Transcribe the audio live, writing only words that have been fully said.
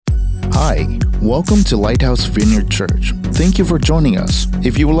Hi, welcome to Lighthouse Vineyard Church. Thank you for joining us.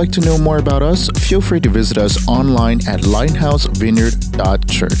 If you would like to know more about us, feel free to visit us online at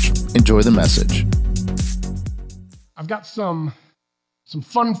lighthousevineyard.church. Enjoy the message. I've got some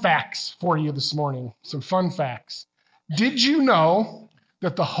fun facts for you this morning. Some fun facts. Did you know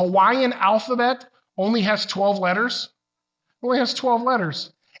that the Hawaiian alphabet only has 12 letters? Only has 12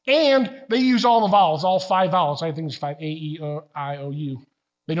 letters. And they use all the vowels, all 5 vowels. I think there's 5, A, E, I, O, U.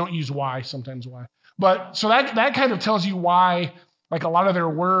 They don't use Y, sometimes Y. But so that kind of tells you why, like, a lot of their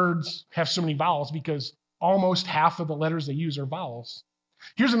words have so many vowels, because almost half of the letters they use are vowels.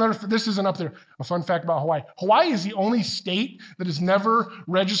 Here's another, this isn't up there, a fun fact about Hawaii. Hawaii is the only state that has never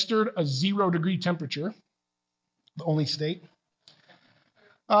registered a 0-degree temperature. The only state.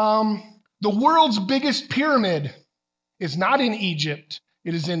 The world's biggest pyramid is not in Egypt.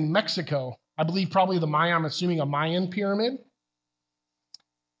 It is in Mexico. I believe probably I'm assuming a Mayan pyramid.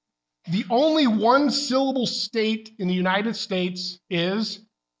 The only one-syllable state in the United States is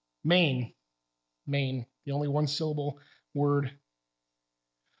Maine. Maine, the only one-syllable word.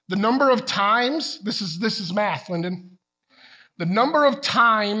 The number of times, this is math, Lyndon. The number of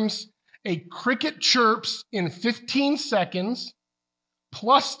times a cricket chirps in 15 seconds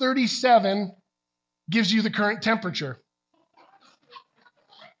plus 37 gives you the current temperature.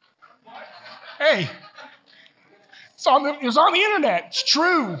 Hey, it's on the internet. It's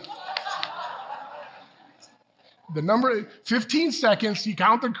true. The number, 15 seconds, you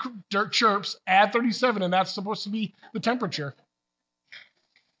count the chirps, add 37, and that's supposed to be the temperature.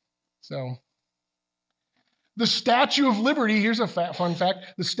 So, the Statue of Liberty, here's a fun fact.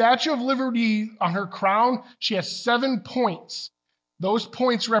 The Statue of Liberty, on her crown, she has 7 points. Those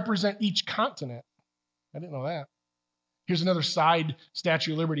points represent each continent. I didn't know that. Here's another side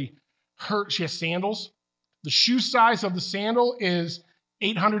Statue of Liberty. She has sandals. The shoe size of the sandal is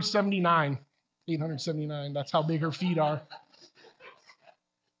 879. 879, that's how big her feet are.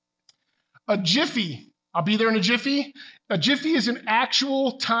 A jiffy, I'll be there in a jiffy. A jiffy is an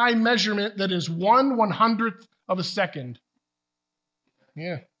actual time measurement that is 1/100th of a second.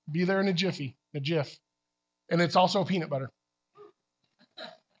 Yeah, be there in a jiffy, a jiff. And it's also peanut butter.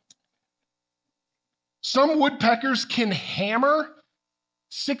 Some woodpeckers can hammer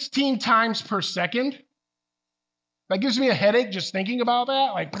 16 times per second. That gives me a headache just thinking about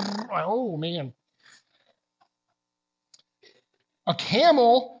that. Like, oh man. A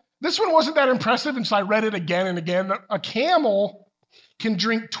camel, this one wasn't that impressive until I read it again and again. A camel can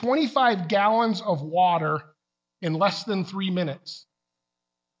drink 25 gallons of water in less than 3 minutes.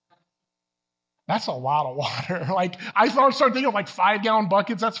 That's a lot of water. Like, I started thinking of like 5-gallon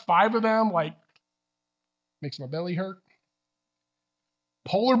buckets. That's 5 of them. Like, makes my belly hurt.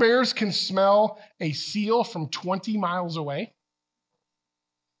 Polar bears can smell a seal from 20 miles away.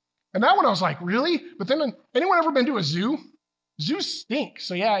 And that one I was like, really? But then, anyone ever been to a zoo? Zoos stink.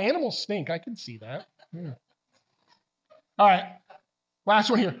 So yeah, animals stink. I can see that. Yeah. All right,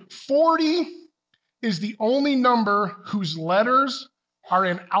 last one here. 40 is the only number whose letters are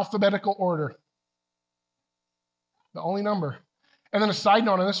in alphabetical order. The only number. And then a side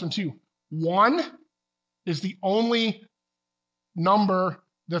note on this one too. 1 is the only number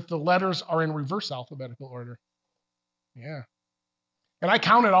that the letters are in reverse alphabetical order. Yeah. And I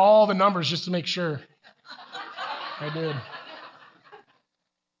counted all the numbers just to make sure. I did.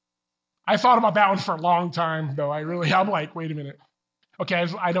 I thought about that one for a long time, though. I'm like, wait a minute. Okay,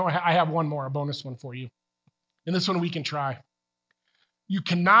 I have one more, a bonus one for you. And this one we can try. You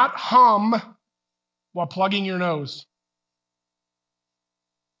cannot hum while plugging your nose.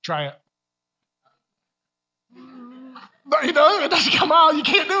 Try it. It doesn't come out. You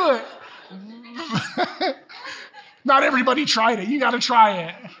can't do it. Not everybody tried it. You got to try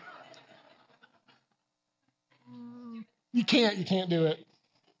it. You can't do it.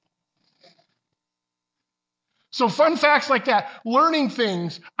 So fun facts like that, learning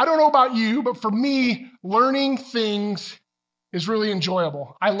things. I don't know about you, but for me, learning things is really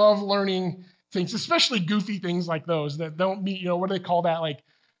enjoyable. I love learning things, especially goofy things like those that don't meet, what do they call that? Like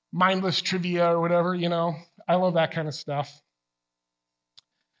mindless trivia or whatever, I love that kind of stuff.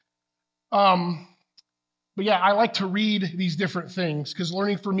 But yeah, I like to read these different things because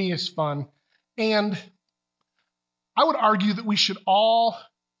learning for me is fun. And I would argue that we should all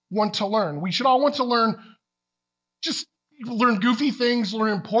want to learn. We should all want to learn, just learn goofy things,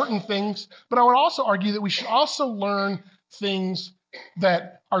 learn important things. But I would also argue that we should also learn things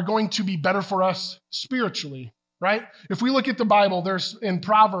that are going to be better for us spiritually, right? If we look at the Bible, there's in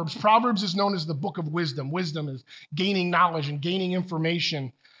Proverbs is known as the book of wisdom. Wisdom is gaining knowledge and gaining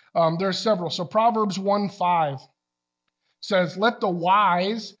information. There are several. So Proverbs 1:5 says, let the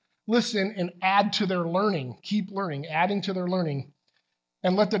wise listen, and add to their learning. Keep learning, adding to their learning.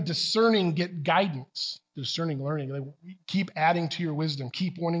 And let the discerning get guidance. Discerning learning. Keep adding to your wisdom.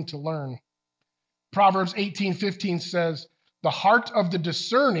 Keep wanting to learn. Proverbs 18:15 says, the heart of the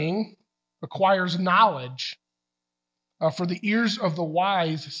discerning acquires knowledge. For the ears of the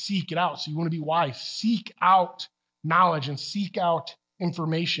wise seek it out. So you want to be wise. Seek out knowledge and seek out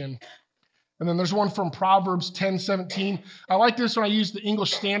information. And then there's one from Proverbs 10:17. I like this when I use the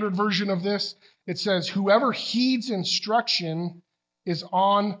English Standard Version of this. It says, whoever heeds instruction is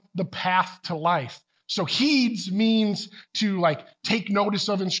on the path to life. So heeds means to like take notice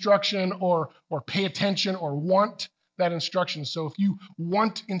of instruction or pay attention or want that instruction. So if you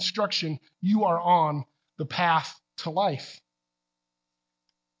want instruction, you are on the path to life.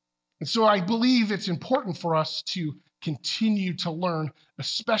 And so I believe it's important for us to continue to learn,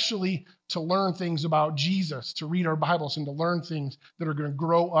 especially to learn things about Jesus, to read our Bibles and to learn things that are going to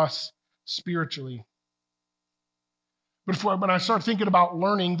grow us spiritually. But when I start thinking about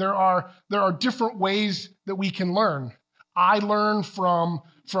learning, there are different ways that we can learn. I learn from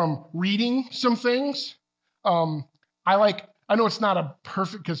reading some things. I know it's not a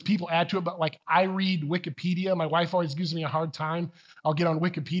perfect, because people add to it, but like I read Wikipedia. My wife always gives me a hard time. I'll get on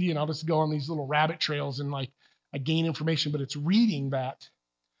Wikipedia and I'll just go on these little rabbit trails and like I gain information, but it's reading that.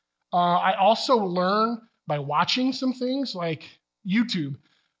 I also learn by watching some things like YouTube.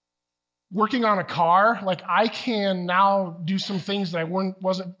 Working on a car, like I can now do some things that I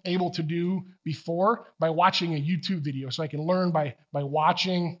wasn't able to do before by watching a YouTube video. So I can learn by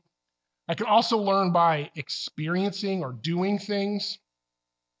watching. I can also learn by experiencing or doing things.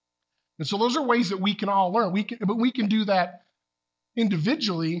 And so those are ways that we can all learn. We can do that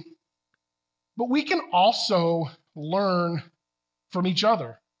individually, but we can also learn from each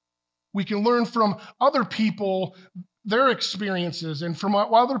other. We can learn from other people, their experiences, and from what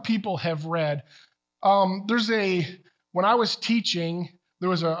other people have read. When I was teaching, there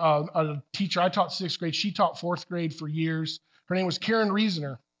was a teacher. I taught 6th grade. She taught 4th grade for years. Her name was Karen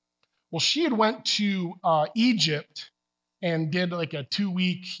Reasoner. Well, she had went to Egypt and did like a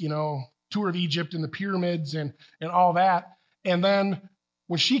 2-week, tour of Egypt and the pyramids and all that. And then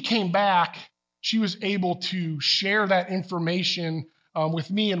when she came back, she was able to share that information with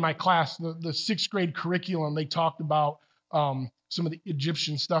me in my class. The 6th grade curriculum, they talked about some of the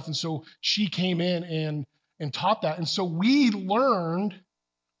Egyptian stuff. And so she came in and taught that. And so we learned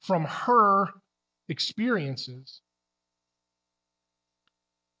from her experiences.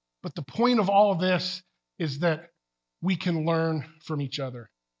 But the point of all of this is that we can learn from each other.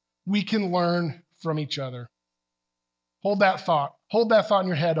 We can learn from each other. Hold that thought. Hold that thought in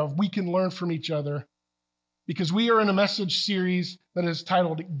your head of we can learn from each other, because we are in a message series that is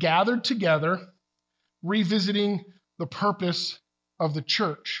titled Gathered Together, Revisiting the Purpose of the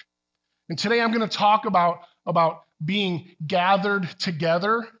Church. And today I'm going to talk about being gathered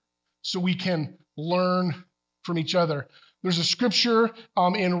together so we can learn from each other. There's a scripture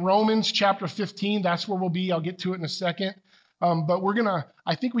in Romans chapter 15. That's where we'll be. I'll get to it in a second. But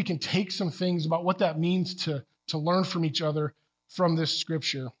I think we can take some things about what that means to learn from each other from this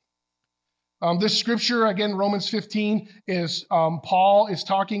scripture. This scripture, again, Romans 15, is Paul is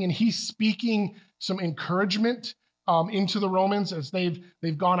talking and he's speaking some encouragement into the Romans as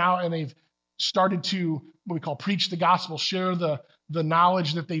they've gone out and they've started to what we call preach the gospel, share the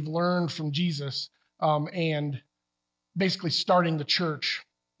knowledge that they've learned from Jesus, and basically starting the church.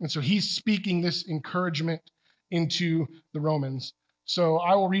 And so he's speaking this encouragement into the Romans. So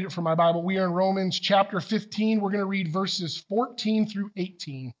I will read it from my Bible. We are in Romans chapter 15. We're going to read verses 14 through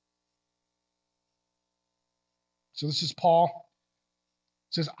 18. So this is Paul.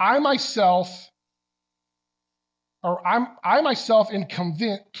 It says, I myself am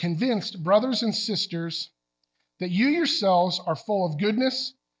convinced, brothers and sisters, that you yourselves are full of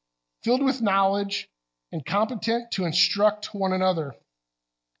goodness, filled with knowledge, and competent to instruct one another.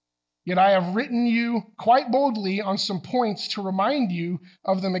 Yet I have written you quite boldly on some points to remind you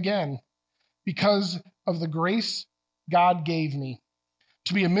of them again, because of the grace God gave me,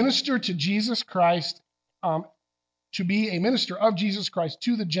 to be a minister to Jesus Christ, to be a minister of Jesus Christ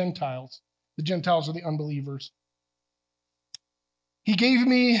to the Gentiles. The Gentiles are the unbelievers. He gave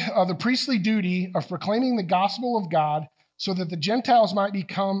me the priestly duty of proclaiming the gospel of God, so that the Gentiles might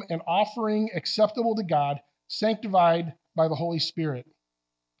become an offering acceptable to God, sanctified by the Holy Spirit.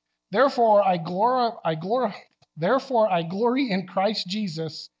 Therefore I glory in Christ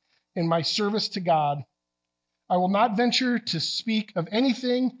Jesus in my service to God. I will not venture to speak of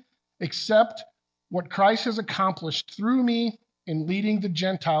anything except what Christ has accomplished through me in leading the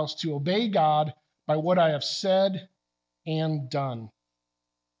Gentiles to obey God by what I have said and done.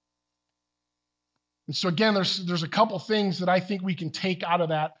 And so again, there's a couple things that I think we can take out of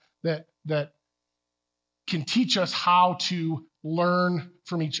that can teach us how to learn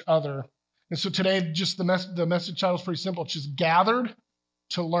from each other. And so today, just the message title is pretty simple. It's just gathered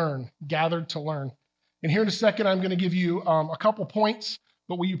to learn, gathered to learn. And here in a second, I'm going to give you a couple points,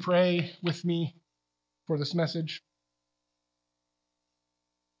 but will you pray with me for this message?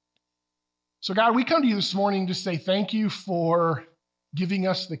 So God, we come to you this morning to say thank you for giving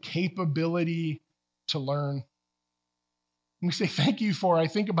us the capability to learn. And we say thank you for, I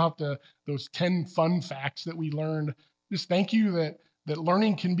think about those 10 fun facts that we learned. Just thank you that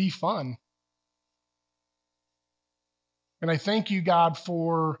learning can be fun. And I thank you, God,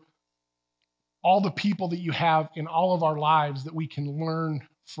 for all the people that you have in all of our lives that we can learn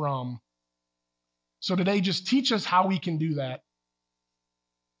from. So today, just teach us how we can do that.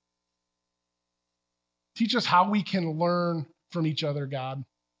 Teach us how we can learn from each other, God.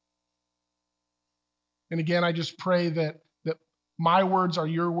 And again, I just pray that my words are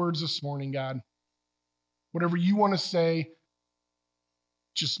your words this morning, God. Whatever you want to say,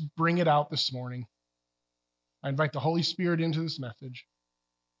 just bring it out this morning. I invite the Holy Spirit into this message.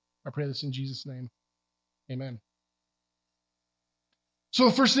 I pray this in Jesus' name. Amen. So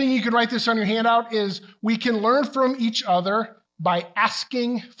the first thing you can write this on your handout is we can learn from each other by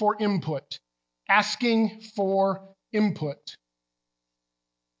asking for input. Asking for input.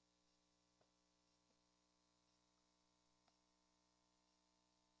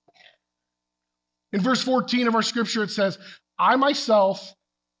 In verse 14 of our scripture, it says, I myself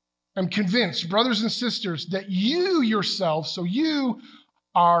am convinced, brothers and sisters, that you yourselves, so you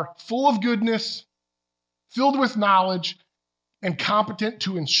are full of goodness, filled with knowledge, and competent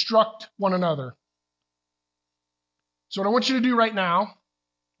to instruct one another. So what I want you to do right now,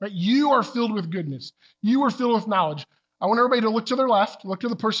 right? You are filled with goodness. You are filled with knowledge. I want everybody to look to their left, look to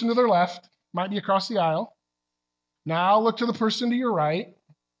the person to their left, might be across the aisle. Now look to the person to your right.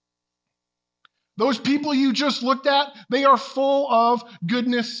 Those people you just looked at, they are full of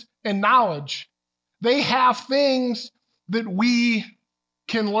goodness and knowledge. They have things that we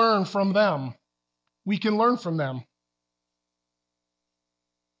can learn from them. We can learn from them.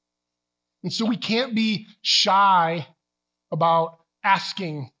 And so we can't be shy about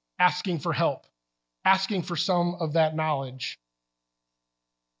asking for help, asking for some of that knowledge.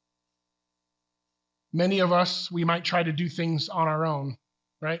 Many of us, we might try to do things on our own,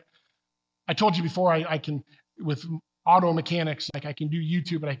 right? I told you before, I can, with auto mechanics, like I can do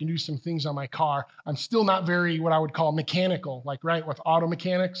YouTube and I can do some things on my car. I'm still not very what I would call mechanical, like, right, with auto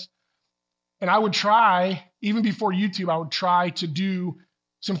mechanics. And I would try, even before YouTube, I would try to do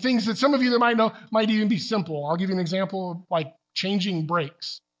some things that some of you that might know might even be simple. I'll give you an example, like changing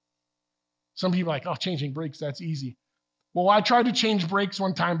brakes. Some people are like, oh, changing brakes, that's easy. Well, I tried to change brakes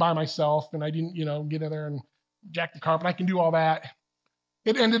one time by myself, and I didn't, get in there and jack the car, but I can do all that.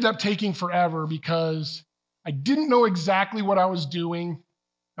 It ended up taking forever because I didn't know exactly what I was doing.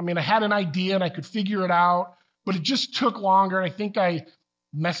 I mean, I had an idea and I could figure it out, but it just took longer. I think I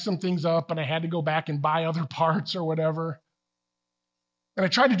messed some things up and I had to go back and buy other parts or whatever. And I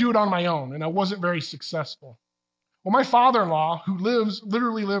tried to do it on my own, and I wasn't very successful. Well, my father-in-law, who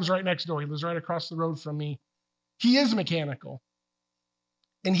literally lives right next door, he lives right across the road from me, he is mechanical.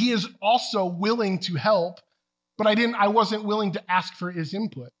 And he is also willing to help, but I wasn't willing to ask for his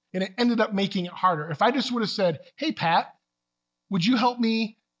input. And it ended up making it harder. If I just would have said, hey, Pat, would you help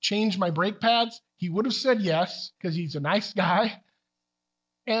me change my brake pads? He would have said yes, because he's a nice guy.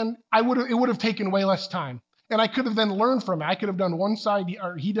 And it would have taken way less time. And I could have then learned from it. I could have done one side,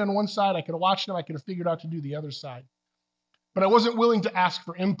 or he done one side. I could have watched him. I could have figured out to do the other side. But I wasn't willing to ask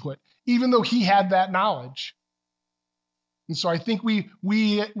for input, even though he had that knowledge. And so I think we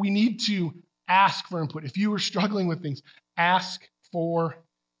need to ask for input. If you are struggling with things, ask for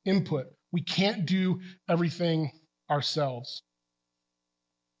input. We can't do everything ourselves.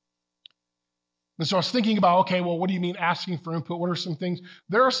 And so I was thinking about, okay, well, what do you mean asking for input? What are some things?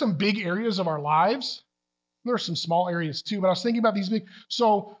 There are some big areas of our lives. There are some small areas too, but I was thinking about these big.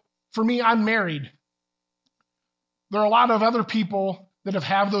 So for me, I'm married. There are a lot of other people that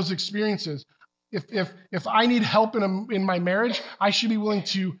have those experiences. If I need help in my marriage, I should be willing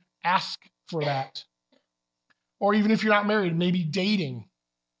to ask for that. Or even if you're not married, maybe dating.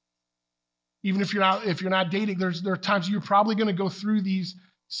 Even if you're not dating, there are times you're probably going to go through these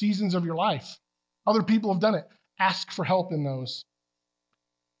seasons of your life. Other people have done it. Ask for help in those.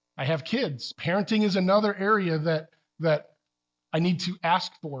 I have kids. Parenting is another area that I need to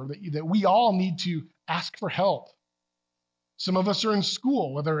ask for, that we all need to ask for help. Some of us are in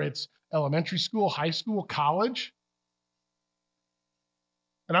school, whether it's elementary school, high school, college.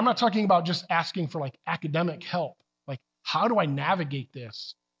 And I'm not talking about just asking for like academic help. Like, how do I navigate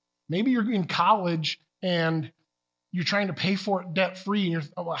this? Maybe you're in college and you're trying to pay for it debt free. And you're,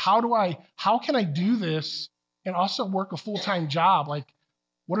 well, how can I do this and also work a full-time job? Like,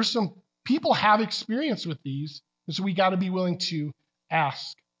 what are some people have experience with these? And so we got to be willing to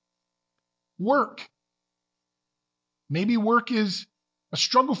ask. Work. Maybe work is a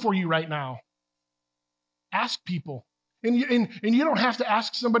struggle for you right now. Ask people. And you don't have to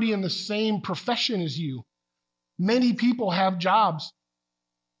ask somebody in the same profession as you. Many people have jobs.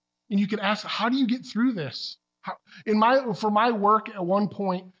 And you can ask, how do you get through this? For my work at one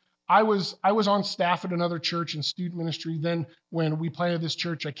point, I was on staff at another church in student ministry. Then when we planted this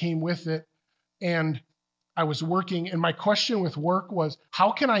church, I came with it and I was working. And my question with work was,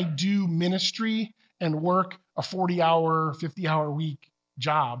 how can I do ministry and work a 40-hour, 50-hour week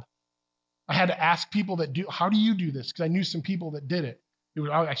job? I had to ask people how do you do this? Because I knew some people that did it.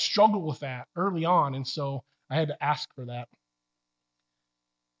 I struggled with that early on. And so I had to ask for that.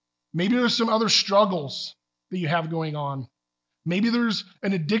 Maybe there's some other struggles that you have going on. Maybe there's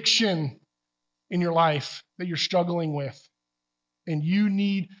an addiction in your life that you're struggling with and you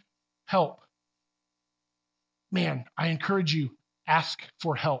need help. Man, I encourage you, ask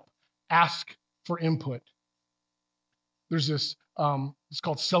for help. Ask for input. There's this, it's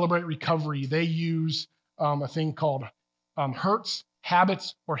called Celebrate Recovery. They use a thing called hurts,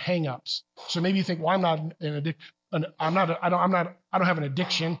 habits, or hangups. So maybe you think, well, I'm not an addict. I don't have an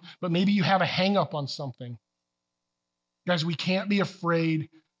addiction, but maybe you have a hang up on something. Guys, we can't be afraid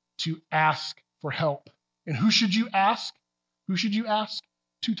to ask for help. And who should you ask? Who should you ask?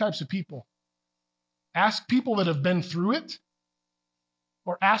 Two types of people. Ask people that have been through it,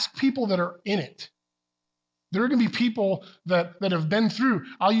 or ask people that are in it. There are going to be people that have been through.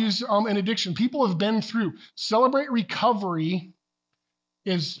 I'll use an addiction. People have been through. Celebrate Recovery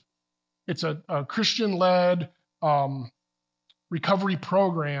it's a Christian-led recovery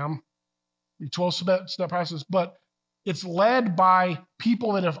program, the 12-step process, but it's led by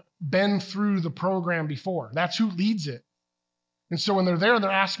people that have been through the program before. That's who leads it. And so when they're there,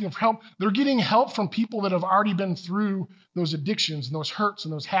 they're asking for help. They're getting help from people that have already been through those addictions and those hurts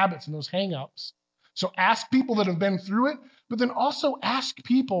and those habits and those hang-ups. So ask people that have been through it, but then also ask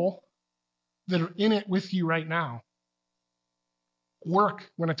people that are in it with you right now. Work,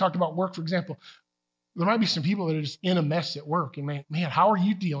 when I talked about work, for example, there might be some people that are just in a mess at work. And man, how are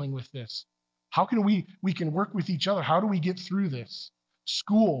you dealing with this? How can we can work with each other? How do we get through this?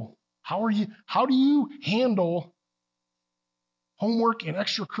 School, how do you handle homework and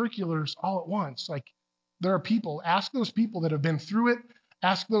extracurriculars all at once? Like, there are people, ask those people that have been through it,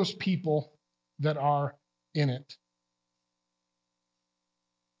 ask those people that are in it.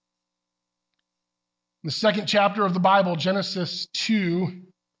 In the second chapter of the Bible, Genesis 2,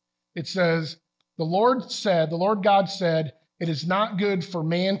 it says, the Lord God said, it is not good for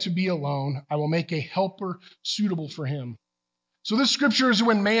man to be alone. I will make a helper suitable for him. So this scripture is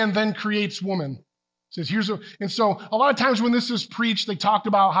when man then creates woman. It says, and so a lot of times when this is preached, they talked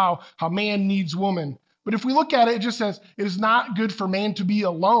about how man needs woman. But if we look at it, it just says, it is not good for man to be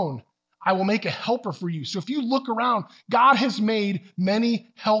alone. I will make a helper for you. So if you look around, God has made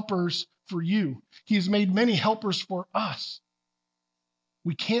many helpers for you. He has made many helpers for us.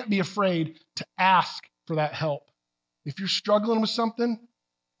 We can't be afraid to ask for that help. If you're struggling with something,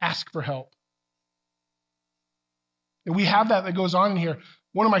 ask for help. And we have that goes on in here.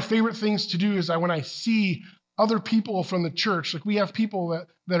 One of my favorite things to do is when I see other people from the church, like we have people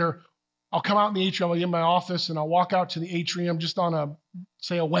that are, I'll come out in the atrium, I'll get in my office and I'll walk out to the atrium just on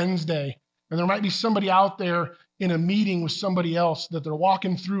a Wednesday. And there might be somebody out there in a meeting with somebody else that they're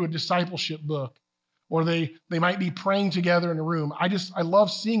walking through a discipleship book, or they might be praying together in a room. I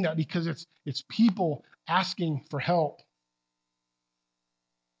love seeing that because it's people asking for help.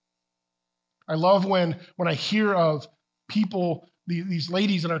 I love when I hear of people, these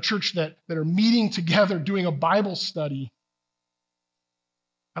ladies in our church that are meeting together doing a Bible study.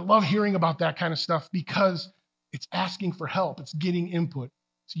 I love hearing about that kind of stuff because it's asking for help. It's getting input.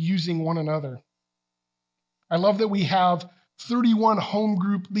 It's using one another. I love that we have 31 home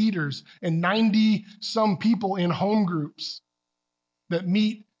group leaders and 90 some people in home groups that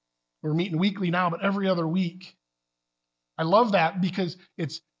meet. We're meeting weekly now, but every other week. I love that because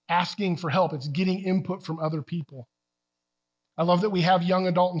it's asking for help. It's getting input from other people. I love that we have young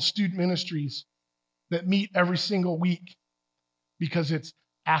adult and student ministries that meet every single week because it's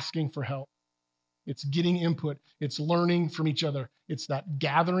asking for help. It's getting input. It's learning from each other. It's that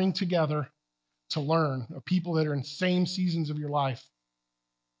gathering together to learn of people that are in same seasons of your life.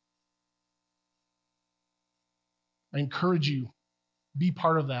 I encourage you, Be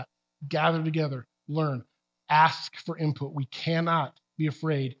part of that. Gather together, learn, ask for input. We cannot be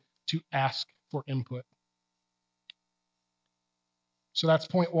afraid to ask for input. So that's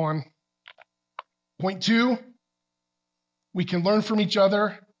point one. Point two, we can learn from each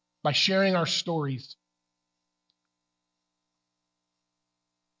other by sharing our stories.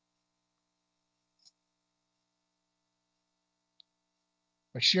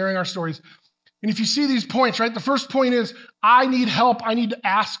 By sharing our stories. And if you see these points, right, the first point is, I need help. I need to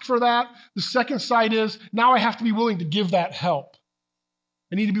ask for that. The second side is, now I have to be willing to give that help.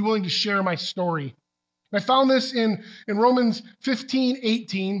 I need to be willing to share my story. And I found this in Romans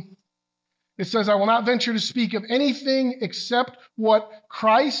 15:18. It says, I will not venture to speak of anything except what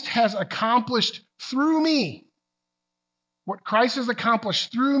Christ has accomplished through me. What Christ has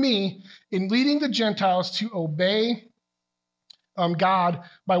accomplished through me in leading the Gentiles to obey God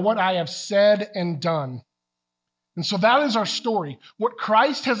by what I have said and done. And so that is our story. What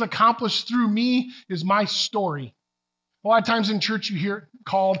Christ has accomplished through me is my story. A lot of times in church you hear it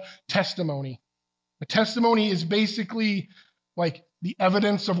called testimony. A testimony is basically like the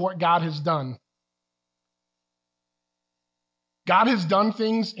evidence of what God has done. God has done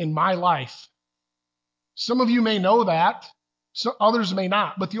things in my life. Some of you may know that, so others may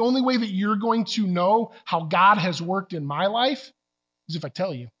not. But the only way that you're going to know how God has worked in my life is if I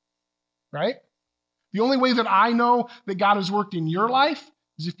tell you, right? The only way that I know that God has worked in your life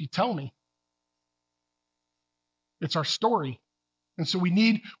is if you tell me. It's our story. And so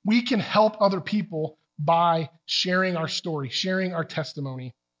we can help other people by sharing our story, sharing our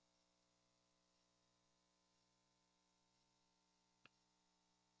testimony.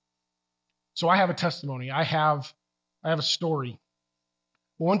 So I have a testimony. I have a story.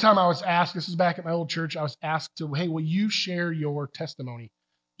 Well, one time I was asked, this is back at my old church, I was asked to, hey, will you share your testimony?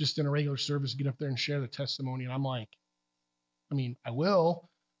 Just in a regular service, get up there and share the testimony. And I'm like, I mean, I will,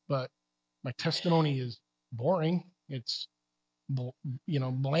 but my testimony is boring. It's,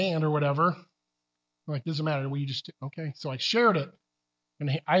 bland or whatever. I'm like, doesn't matter. Will you just, okay. So I shared it.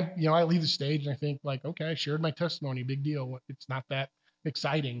 And I leave the stage and I think like, okay, I shared my testimony, big deal. It's not that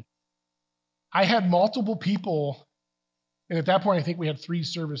exciting. I had multiple people, and at that point, I think we had 3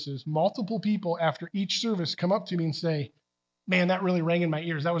 services, multiple people after each service come up to me and say, man, that really rang in my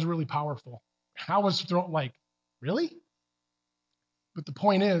ears. That was really powerful. I was thrown like, really? But the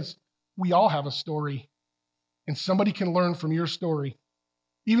point is, we all have a story, and somebody can learn from your story.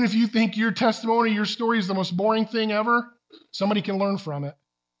 Even if you think your testimony, your story is the most boring thing ever, somebody can learn from it.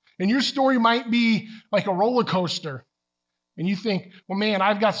 And your story might be like a roller coaster. And you think, well, man,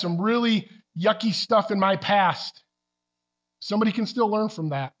 I've got some really yucky stuff in my past. Somebody can still learn from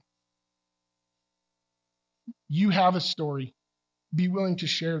that. You have a story. Be willing to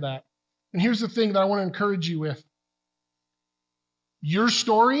share that. And here's the thing that I want to encourage you with. Your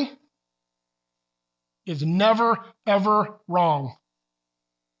story is never, ever wrong.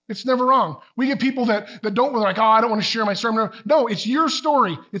 It's never wrong. We get people that don't, like, oh, I don't want to share my story. No, it's your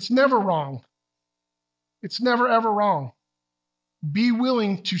story. It's never wrong. It's never, ever wrong. Be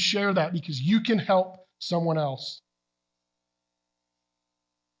willing to share that because you can help someone else.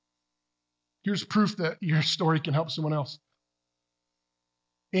 Here's proof that your story can help someone else.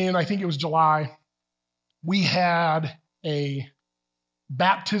 And I think it was July, we had a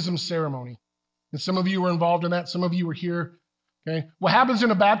baptism ceremony. And some of you were involved in that. Some of you were here. Okay. What happens in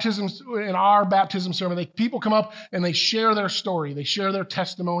our baptism ceremony, people come up and they share their story. They share their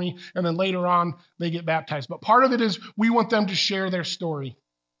testimony, and then later on they get baptized. But part of it is we want them to share their story.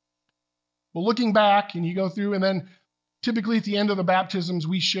 Well, looking back, and you go through, and then typically at the end of the baptisms,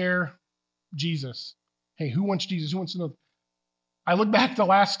 we share Jesus. Hey, who wants Jesus? Who wants to know? I look back the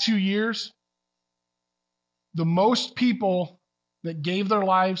last 2 years, the most people that gave their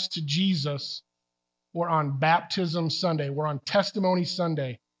lives to Jesus were on Baptism Sunday. We're on Testimony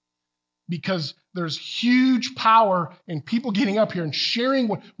Sunday, because there's huge power in people getting up here and sharing.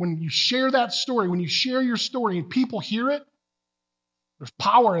 When you share that story, when you share your story and people hear it, there's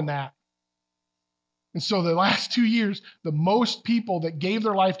power in that. And so the last 2 years, the most people that gave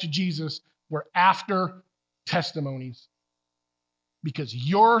their life to Jesus were after testimonies, because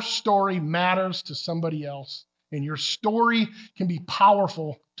your story matters to somebody else, and your story can be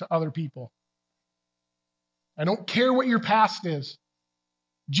powerful to other people. I don't care what your past is.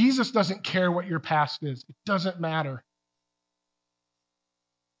 Jesus doesn't care what your past is. It doesn't matter.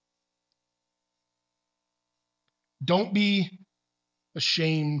 Don't be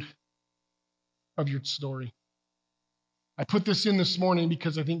ashamed of your story. I put this in this morning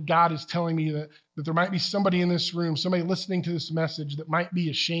because I think God is telling me that there might be somebody in this room, somebody listening to this message that might be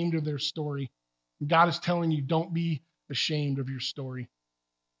ashamed of their story. And God is telling you, don't be ashamed of your story.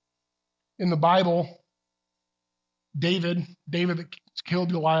 In the Bible, David that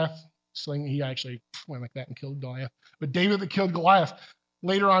killed Goliath, he actually went like that and killed Goliath. But David that killed Goliath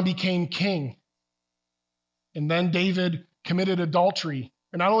later on became king. And then David committed adultery.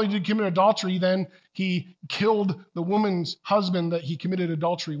 And not only did he commit adultery, then he killed the woman's husband that he committed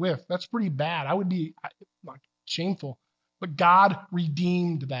adultery with. That's pretty bad. I would be shameful. But God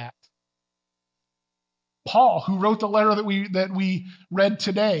redeemed that. Paul, who wrote the letter that we read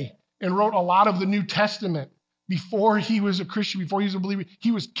today and wrote a lot of the New Testament, before he was a Christian, before he was a believer,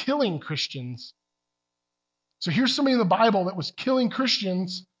 he was killing Christians. So here's somebody in the Bible that was killing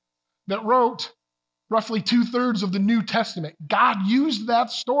Christians that wrote roughly 2/3 of the New Testament. God used that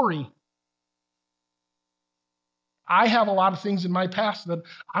story. I have a lot of things in my past that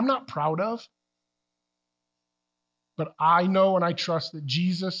I'm not proud of, but I know and I trust that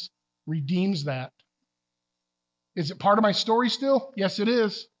Jesus redeems that. Is it part of my story still? Yes, it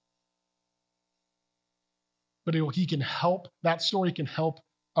is. But he can help, that story can help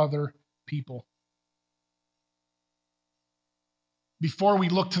other people. Before we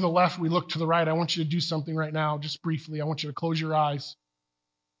look to the left, we look to the right. I want you to do something right now, just briefly. I want you to close your eyes.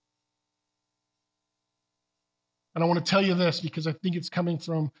 And I want to tell you this because I think it's coming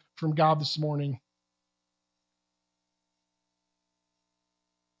from God this morning.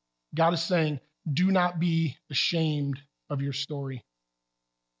 God is saying, do not be ashamed of your story.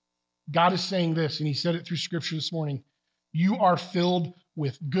 God is saying this, and he said it through scripture this morning. You are filled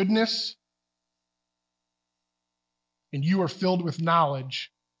with goodness, and you are filled with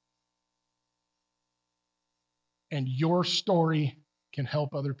knowledge, and your story can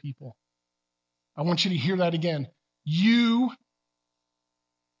help other people. I want you to hear that again. You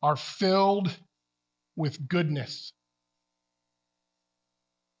are filled with goodness,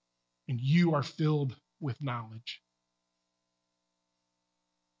 and you are filled with knowledge.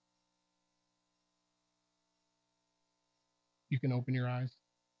 You can open your eyes.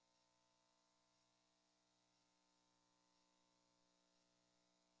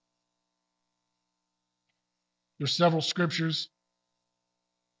 There's several scriptures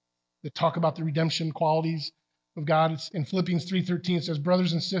that talk about the redemption qualities of God. It's in Philippians 3:13, it says,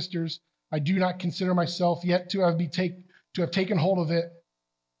 brothers and sisters, I do not consider myself yet to have taken hold of it.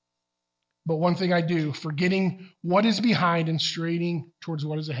 But one thing I do, forgetting what is behind and straining towards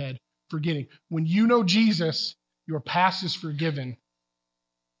what is ahead. Forgetting. When you know Jesus, your past is forgiven.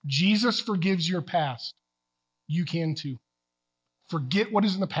 Jesus forgives your past. You can too. Forget what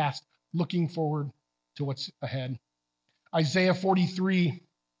is in the past, looking forward to what's ahead. Isaiah 43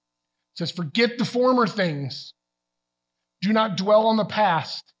 says, forget the former things. Do not dwell on the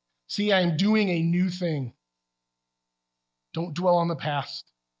past. See, I am doing a new thing. Don't dwell on the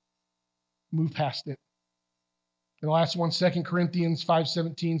past. Move past it. And the last one, 2 Corinthians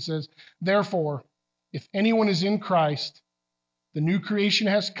 5:17 says, therefore, if anyone is in Christ, the new creation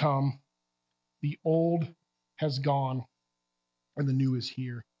has come, the old has gone, and the new is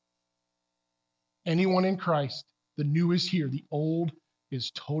here. Anyone in Christ, the new is here. The old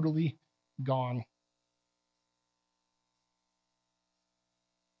is totally gone.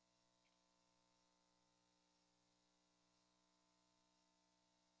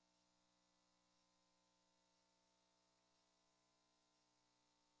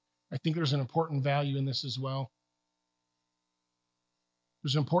 I think there's an important value in this as well.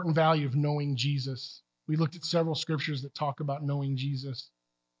 There's an important value of knowing Jesus. We looked at several scriptures that talk about knowing Jesus.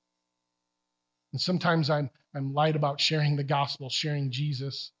 And sometimes I'm light about sharing the gospel, sharing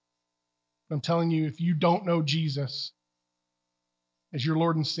Jesus. But I'm telling you, if you don't know Jesus as your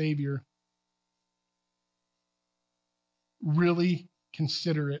Lord and Savior, really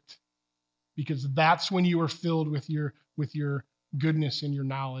consider it, because that's when you are filled with your goodness and your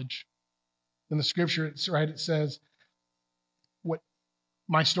knowledge. In the scripture, it says, what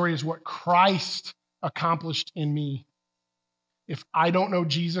my story is what Christ accomplished in me. If I don't know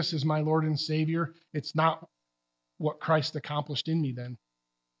Jesus as my Lord and Savior, it's not what Christ accomplished in me then.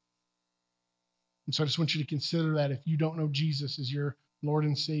 And so I just want you to consider that. If you don't know Jesus as your Lord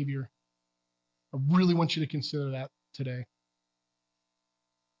and Savior, I really want you to consider that today.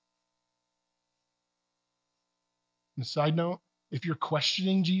 And a side note, if you're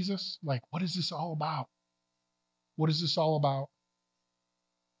questioning Jesus, like, what is this all about? What is this all about?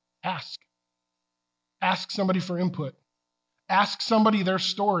 Ask. Ask somebody for input. Ask somebody their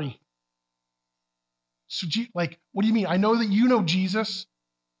story. So, like, what do you mean? I know that you know Jesus.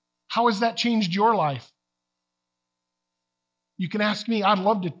 How has that changed your life? You can ask me. I'd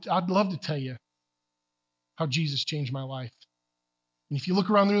love to tell you how Jesus changed my life. And if you look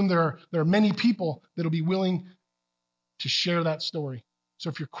around the room, there are many people that'll be willing to share that story. So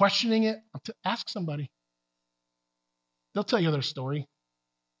if you're questioning it, ask somebody. They'll tell you their story.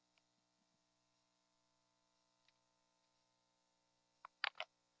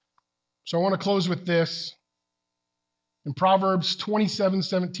 So I want to close with this. In Proverbs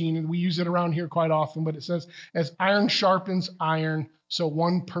 27:17, and we use it around here quite often, but it says, as iron sharpens iron, so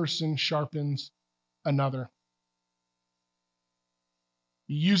one person sharpens another.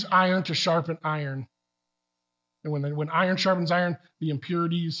 You use iron to sharpen iron. And when iron sharpens iron, the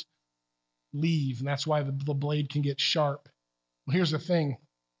impurities leave, and that's why the blade can get sharp. Well, here's the thing.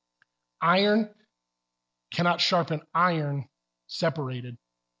 Iron cannot sharpen iron separated.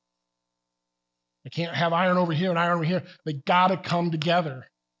 I can't have iron over here and iron over here. They got to come together.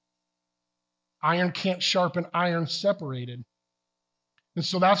 Iron can't sharpen iron separated. And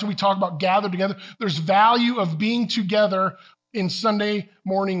so that's what we talk about, gathered together. There's value of being together in Sunday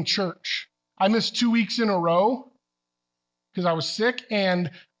morning church. I missed 2 weeks in a row because I was sick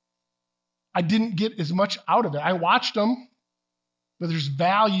and I didn't get as much out of it. I watched them, but there's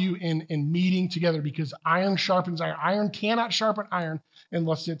value in meeting together because iron sharpens iron. Iron cannot sharpen iron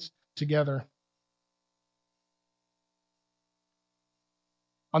unless it's together.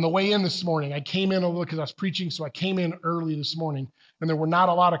 On the way in this morning, I came in a little because I was preaching, so I came in early this morning, and there were not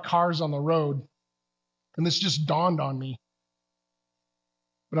a lot of cars on the road. And this just dawned on me.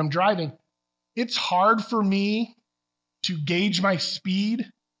 But I'm driving. It's hard for me to gauge my speed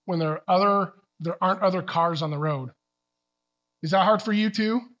when there aren't other cars on the road. Is that hard for you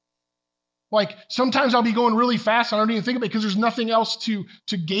too? Like sometimes I'll be going really fast. I don't even think of it because there's nothing else to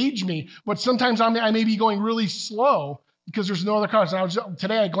gauge me. But sometimes I may be going really slow because there's no other cars. And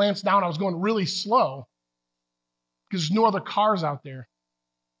today I glanced down. I was going really slow because there's no other cars out there.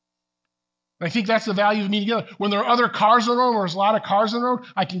 And I think that's the value of meeting together. When there are other cars on the road, or there's a lot of cars on the road,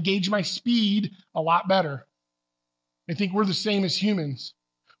 I can gauge my speed a lot better. I think we're the same as humans.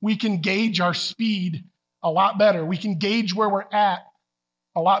 We can gauge our speed a lot better. We can gauge where we're at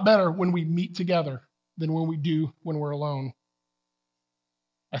a lot better when we meet together than when we do when we're alone.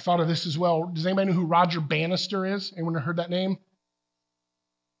 I thought of this as well. Does anybody know who Roger Bannister is? Anyone heard that name?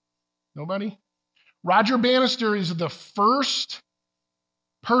 Nobody? Roger Bannister is the first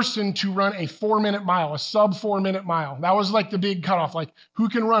person to run a 4-minute mile, a sub 4-minute mile. That was like the big cutoff, like who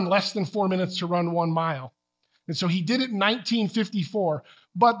can run less than 4 minutes to run 1 mile. And so he did it in 1954.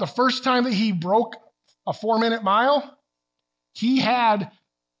 But the first time that he broke a 4-minute mile, he had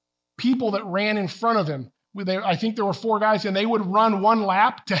people that ran in front of him. I think there were 4 guys, and they would run 1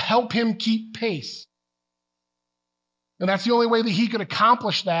 lap to help him keep pace. And that's the only way that he could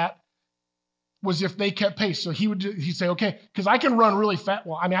accomplish that was if they kept pace. So he'd say, okay, because I can run really fast.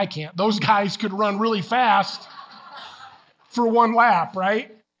 Well, I mean, I can't. Those guys could run really fast for 1 lap,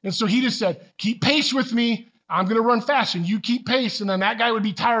 right? And so he just said, keep pace with me. I'm going to run fast, and you keep pace. And then that guy would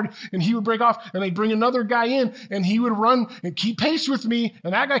be tired, and he would break off, and they'd bring another guy in, and he would run and keep pace with me.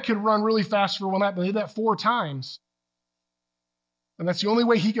 And that guy could run really fast for 1 lap. They did that 4 times. And that's the only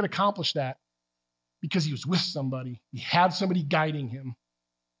way he could accomplish that, because he was with somebody. He had somebody guiding him.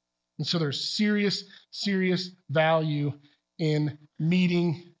 And so there's serious, serious value in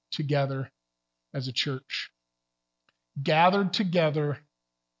meeting together as a church. Gathered together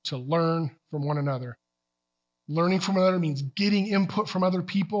to learn from one another. Learning from another means getting input from other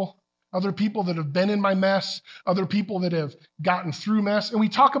people that have been in my mess, other people that have gotten through mess. And we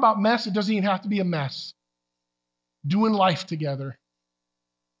talk about mess. It doesn't even have to be a mess. Doing life together.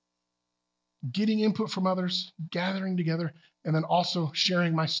 Getting input from others, gathering together, and then also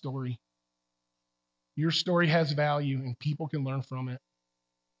sharing my story. Your story has value, and people can learn from it.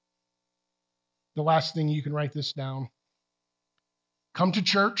 The last thing, you can write this down. Come to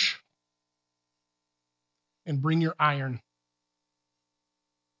church and bring your iron.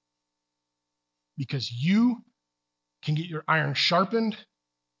 Because you can get your iron sharpened,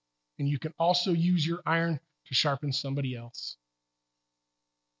 and you can also use your iron to sharpen somebody else.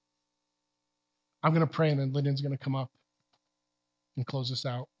 I'm going to pray, and then Lyndon's going to come up and close us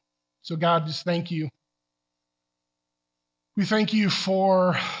out. So God, just thank you. We thank you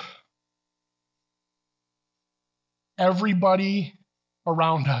for everybody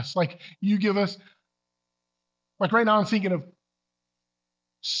around us. Like you give us, like right now I'm thinking of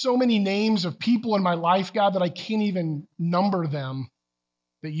so many names of people in my life, God, that I can't even number them,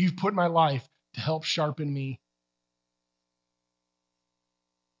 that you've put in my life to help sharpen me.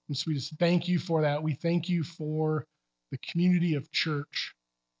 And so we just thank you for that. We thank you for the community of church,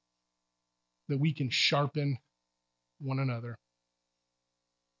 that we can sharpen one another.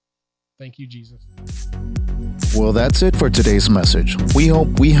 Thank you, Jesus. Well, that's it for today's message. We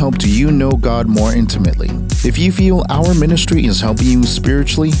hope we helped you know God more intimately. If you feel our ministry is helping you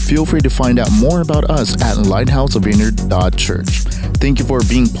spiritually, feel free to find out more about us at lighthousevineyard.church. Thank you for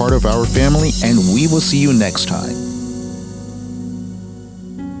being part of our family, and we will see you next time.